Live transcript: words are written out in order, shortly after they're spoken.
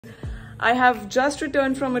I have just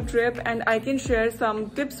returned from a trip and I can share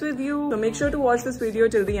some tips with you. So make sure to watch this video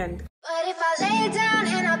till the end. But if I lay down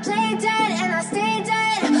and I play dead and I stay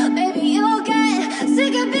dead, baby, you'll get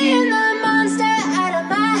sick of being the monster out of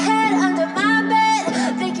my head, under my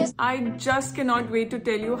bed. I just cannot wait to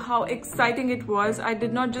tell you how exciting it was. I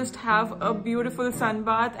did not just have a beautiful sun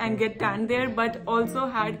bath and get tan there, but also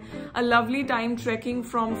had a lovely time trekking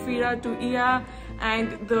from Fira to Thira,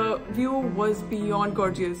 and the view was beyond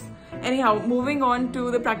gorgeous. Anyhow, moving on to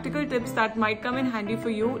the practical tips that might come in handy for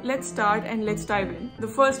you, let's start and let's dive in. The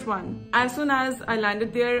first one, as soon as I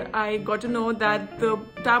landed there, I got to know that the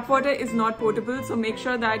tap water is not potable, so make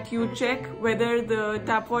sure that you check whether the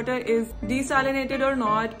tap water is desalinated or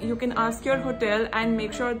not. You can ask your hotel and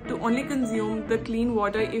make sure to only consume the clean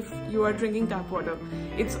water if you are drinking tap water.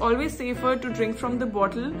 It's always safer to drink from the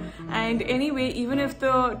bottle, and anyway, even if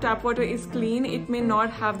the tap water is clean, it may not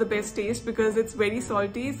have the best taste because it's very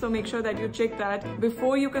salty, so make sure that you check that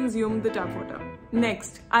before you consume the tap water.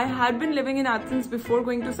 Next, I had been living in Athens before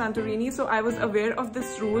going to Santorini, so I was aware of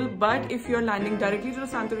this rule, but if you're landing directly to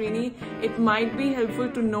Santorini, it might be helpful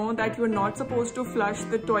to know that you're not supposed to flush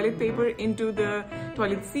the toilet paper into the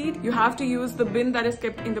toilet seat. You have to use the bin that is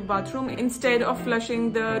kept in the bathroom instead of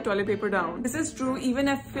flushing the toilet paper down. This is true even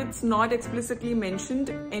if it's not explicitly mentioned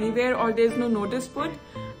anywhere or there's no notice put,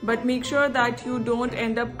 but make sure that you don't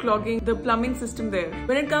end up clogging the plumbing system there.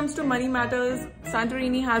 When it comes to money matters,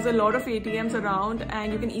 Santorini has a lot of ATMs around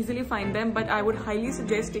and you can easily find them, but I would highly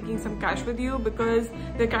suggest taking some cash with you because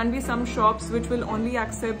there can be some shops which will only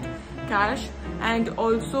accept cash, and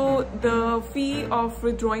also the fee of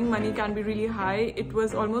withdrawing money can be really high. It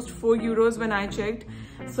was almost 4 euros when I checked.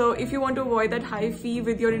 So if you want to avoid that high fee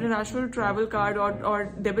with your international travel card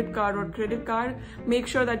or debit card or credit card, make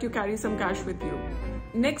sure that you carry some cash with you.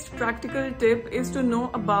 Next practical tip is to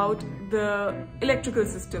know about the electrical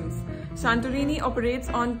systems. Santorini operates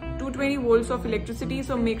on 220 volts of electricity,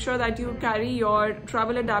 so make sure that you carry your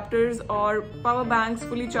travel adapters or power banks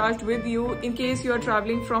fully charged with you in case you are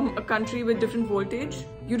traveling from a country with different voltage.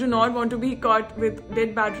 You do not want to be caught with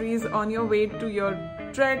dead batteries on your way to your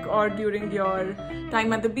trek or during your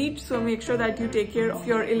time at the beach, so make sure that you take care of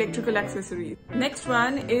your electrical accessories. Next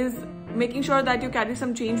one is making sure that you carry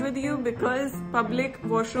some change with you because public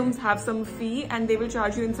washrooms have some fee and they will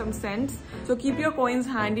charge you in some cents. So keep your coins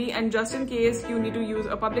handy, and just in case you need to use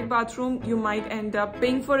a public bathroom, you might end up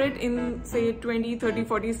paying for it in say 20, 30,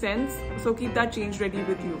 40 cents. So keep that change ready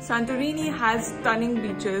with you. Santorini has stunning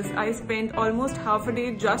beaches. I spent almost half a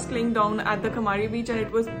day just laying down at the Kamari beach and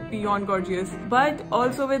it was beyond gorgeous. But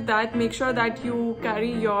also with that, make sure that you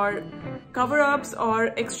carry your cover-ups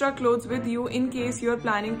or extra clothes with you in case you're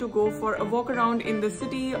planning to go for a walk around in the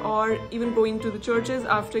city or even going to the churches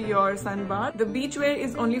after your sun bath. The beach wear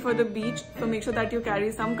is only for the beach, so make sure that you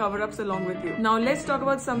carry some cover-ups along with you. Now let's talk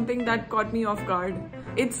about something that caught me off guard.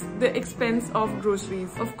 It's the expense of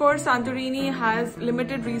groceries. Of course, Santorini has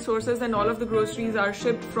limited resources and all of the groceries are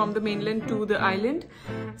shipped from the mainland to the island.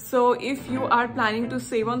 So if you are planning to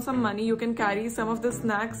save on some money, you can carry some of the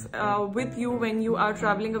snacks with you when you are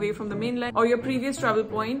traveling away from the mainland or your previous travel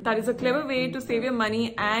point. That is a clever way to save your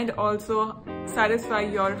money and also satisfy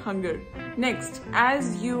your hunger. Next,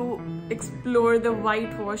 as you explore the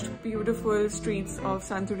whitewashed beautiful streets of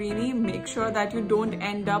Santorini, make sure that you don't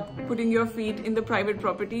end up putting your feet in the private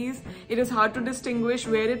properties. It is hard to distinguish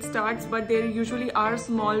where it starts, but there usually are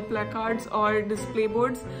small placards or display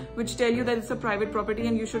boards which tell you that it's a private property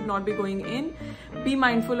and you should not be going in. Be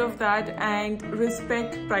mindful of that and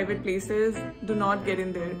respect private places. Do not get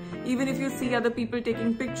in there. Even if you see other people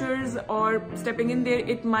taking pictures or stepping in there,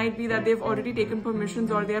 it might be that they've already taken permissions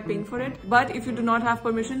or they are paying for it. But if you do not have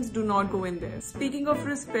permissions, do not go in there. Speaking of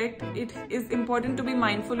respect, it is important to be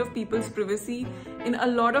mindful of people's privacy. In a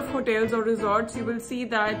lot of hotels or resorts, you will see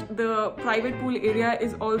that the private pool area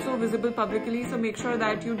is also visible publicly, so make sure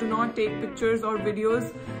that you do not take pictures or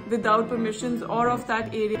videos without permissions or of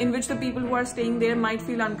that area in which the people who are staying there might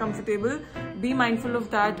feel uncomfortable. Be mindful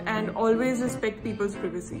of that and always respect people's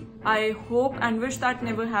privacy. I hope and wish that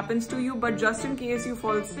never happens to you, but just in case you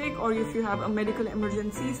fall sick or if you have a medical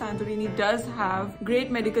emergency, Santorini does have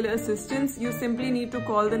great medical assistance. You simply need to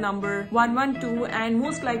call the number 112 and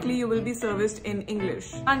most likely you will be serviced in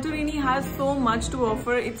English. Santorini has so much to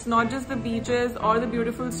offer. It's not just the beaches or the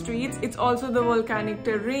beautiful streets, it's also the volcanic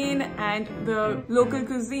terrain and the local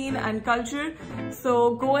cuisine and culture.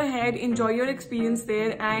 So go ahead, enjoy your experience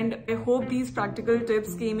there, and I hope these practical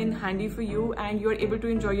tips came in handy for you and you're able to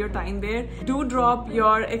enjoy your time there. Do drop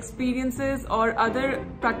your experiences or other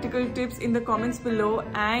practical tips in the comments below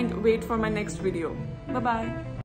and wait for my next video. Bye bye.